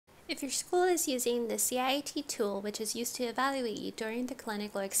If your school is using the CIET tool, which is used to evaluate you during the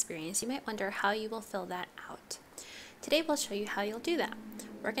clinical experience, you might wonder how you will fill that out. Today we'll show you how you'll do that.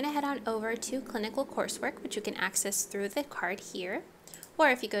 We're going to head on over to clinical coursework, which you can access through the card here, or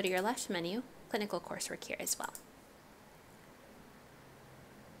if you go to your left menu, clinical coursework here as well.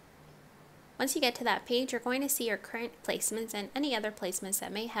 Once you get to that page, you're going to see your current placements and any other placements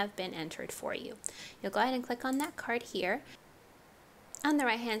that may have been entered for you. You'll go ahead and click on that card here. On the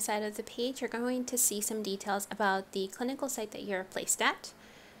right hand side of the page, you're going to see some details about the clinical site that you're placed at,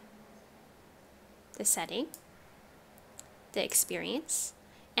 the setting, the experience,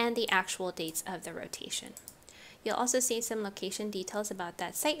 and the actual dates of the rotation. You'll also see some location details about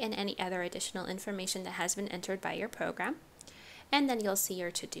that site and any other additional information that has been entered by your program. And then you'll see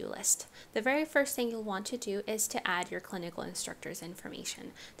your to-do list. The very first thing you'll want to do is to add your clinical instructor's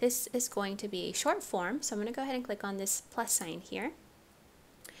information. This is going to be a short form, so I'm going to go ahead and click on this plus sign here.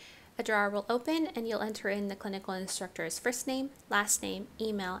 A drawer will open and you'll enter in the clinical instructor's first name, last name,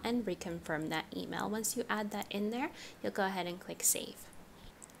 email, and reconfirm that email. Once you add that in there, you'll go ahead and click Save.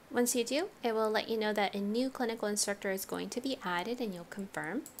 Once you do, it will let you know that a new clinical instructor is going to be added and you'll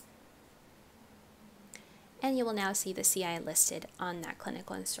confirm. And you will now see the CI listed on that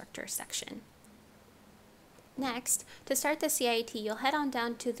clinical instructor section. Next, to start the CIET, you'll head on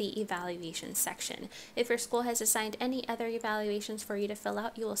down to the evaluation section. If your school has assigned any other evaluations for you to fill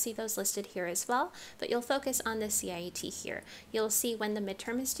out, you will see those listed here as well, but you'll focus on the CIET here. You'll see when the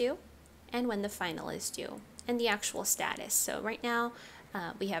midterm is due and when the final is due, and the actual status. So right now,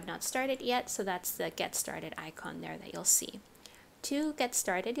 we have not started yet, so that's the Get Started icon there that you'll see. To get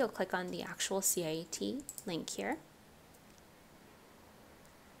started, you'll click on the actual CIET link here.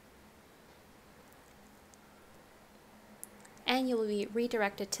 And you will be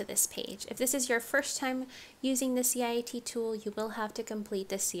redirected to this page. If this is your first time using the CIET tool, you will have to complete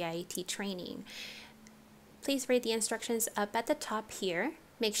the CIET training. Please read the instructions up at the top here.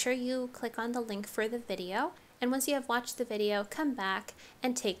 Make sure you click on the link for the video. And once you have watched the video, come back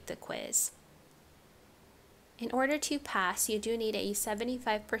and take the quiz. In order to pass, you do need a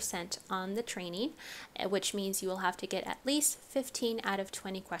 75% on the training, which means you will have to get at least 15 out of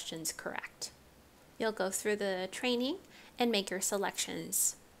 20 questions correct. You'll go through the training and make your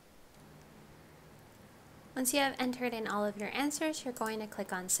selections. Once you have entered in all of your answers, you're going to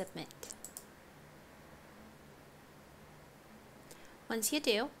click on Submit. Once you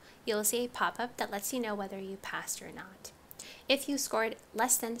do, you'll see a pop-up that lets you know whether you passed or not. If you scored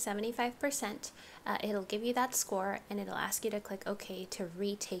less than 75%, it'll give you that score and it'll ask you to click OK to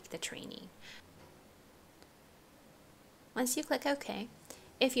retake the training. Once you click OK,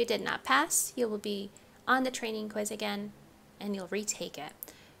 if you did not pass, you will be on the training quiz again and you'll retake it.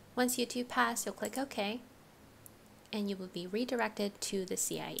 Once you do pass, you'll click OK and you will be redirected to the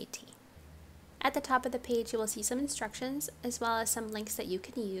CIET. At the top of the page, you will see some instructions as well as some links that you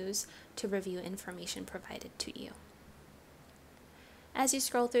can use to review information provided to you. As you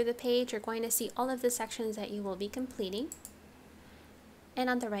scroll through the page, you're going to see all of the sections that you will be completing.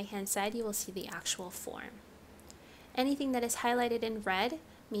 And on the right hand side, you will see the actual form. Anything that is highlighted in red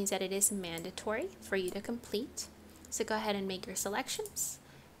means that it is mandatory for you to complete. So go ahead and make your selections,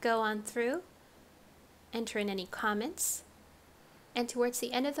 go on through, enter in any comments, and towards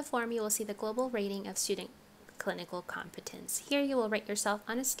the end of the form, you will see the global rating of student clinical competence. Here you will rate yourself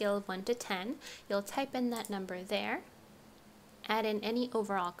on a scale of 1 to 10. You'll type in that number there, add in any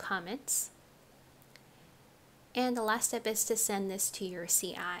overall comments, and the last step is to send this to your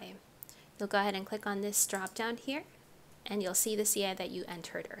CI. You'll go ahead and click on this drop down here, and you'll see the CI that you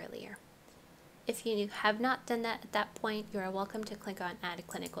entered earlier. If you have not done that at that point, you are welcome to click on Add a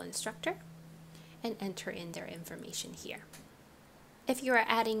Clinical Instructor and enter in their information here. If you are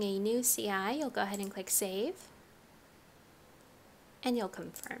adding a new CI, you'll go ahead and click Save, and you'll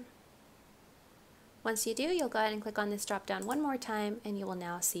confirm. Once you do, you'll go ahead and click on this drop down one more time, and you will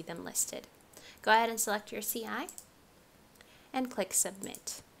now see them listed. Go ahead and select your CI and click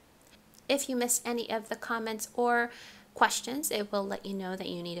Submit. If you miss any of the comments or questions, it will let you know that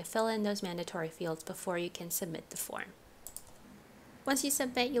you need to fill in those mandatory fields before you can submit the form. Once you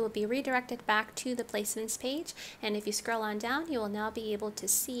submit, you will be redirected back to the placements page, and if you scroll on down, you will now be able to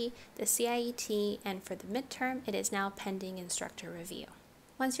see the CIET, and for the midterm, it is now pending instructor review.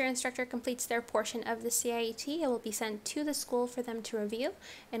 Once your instructor completes their portion of the CIET, it will be sent to the school for them to review,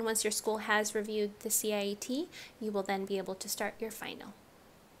 and once your school has reviewed the CIET, you will then be able to start your final.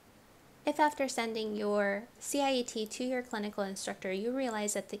 If after sending your CIET to your clinical instructor, you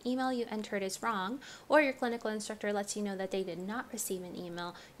realize that the email you entered is wrong, or your clinical instructor lets you know that they did not receive an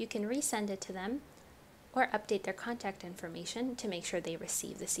email, you can resend it to them or update their contact information to make sure they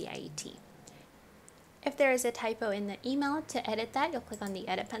receive the CIET. If there is a typo in the email, to edit that, you'll click on the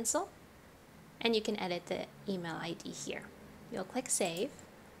edit pencil and you can edit the email ID here. You'll click save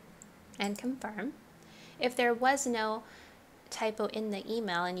and confirm. If there was no typo in the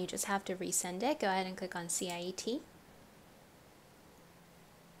email and you just have to resend it, go ahead and click on CIET.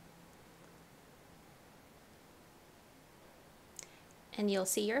 And you'll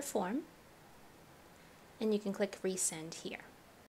see your form and you can click resend here.